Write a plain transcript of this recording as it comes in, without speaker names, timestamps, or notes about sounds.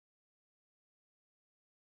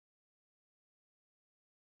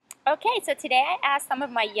Okay, so today I asked some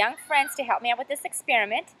of my young friends to help me out with this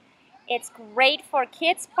experiment. It's great for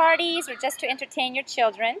kids' parties or just to entertain your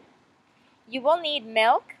children. You will need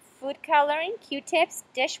milk, food coloring, Q-tips,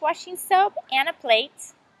 dishwashing soap, and a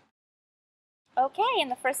plate. Okay, and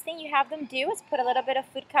the first thing you have them do is put a little bit of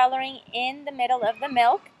food coloring in the middle of the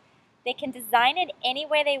milk. They can design it any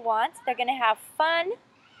way they want. They're going to have fun.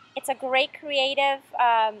 It's a great creative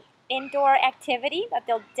indoor activity that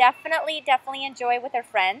they'll definitely enjoy with their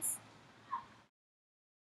friends.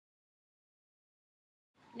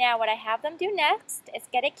 Now what I have them do next is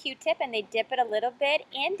get a Q-tip and they dip it a little bit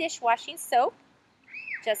in dishwashing soap,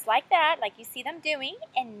 just like that, like you see them doing.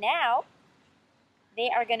 And now they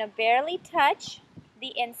are going to barely touch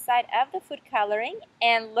the inside of the food coloring.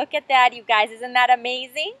 And look at that, you guys. Isn't that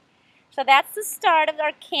amazing? So that's the start of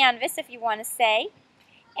our canvas, if you want to say.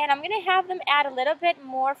 And I'm going to have them add a little bit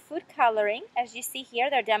more food coloring. As you see here,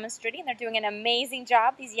 they're demonstrating. They're doing an amazing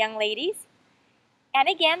job, these young ladies. And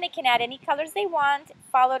again, they can add any colors they want,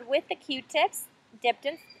 followed with the Q-tips, dipped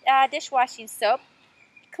in dishwashing soap.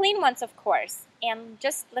 Clean ones, of course. And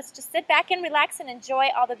let's just sit back and relax and enjoy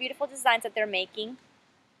all the beautiful designs that they're making.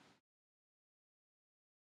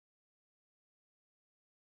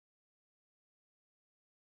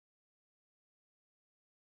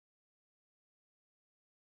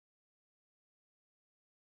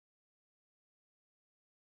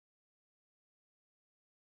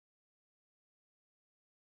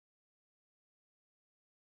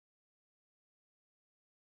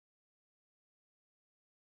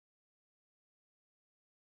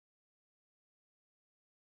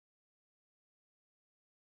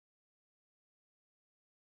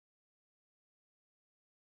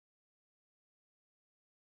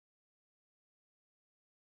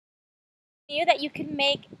 That you can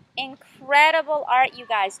make incredible art, you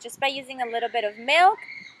guys, just by using a little bit of milk,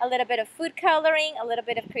 a little bit of food coloring, a little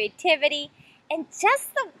bit of creativity, and just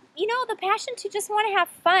the passion to just want to have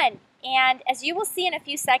fun. And as you will see in a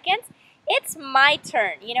few seconds, it's my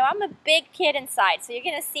turn. I'm a big kid inside, so you're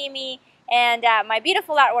going to see me and my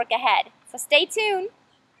beautiful artwork ahead. So stay tuned.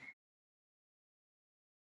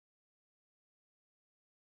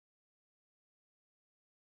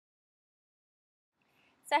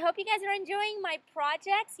 So I hope you guys are enjoying my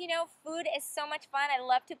projects. Food is so much fun. I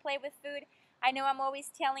love to play with food. I know I'm always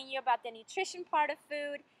telling you about the nutrition part of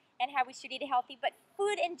food and how we should eat healthy, but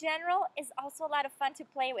food in general is also a lot of fun to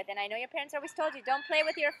play with. And I know your parents always told you, don't play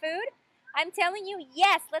with your food. I'm telling you,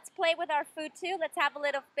 yes, let's play with our food too. Let's have a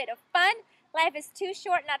little bit of fun. Life is too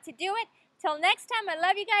short not to do it. Till next time, I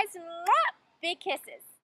love you guys. Mwah! Big kisses.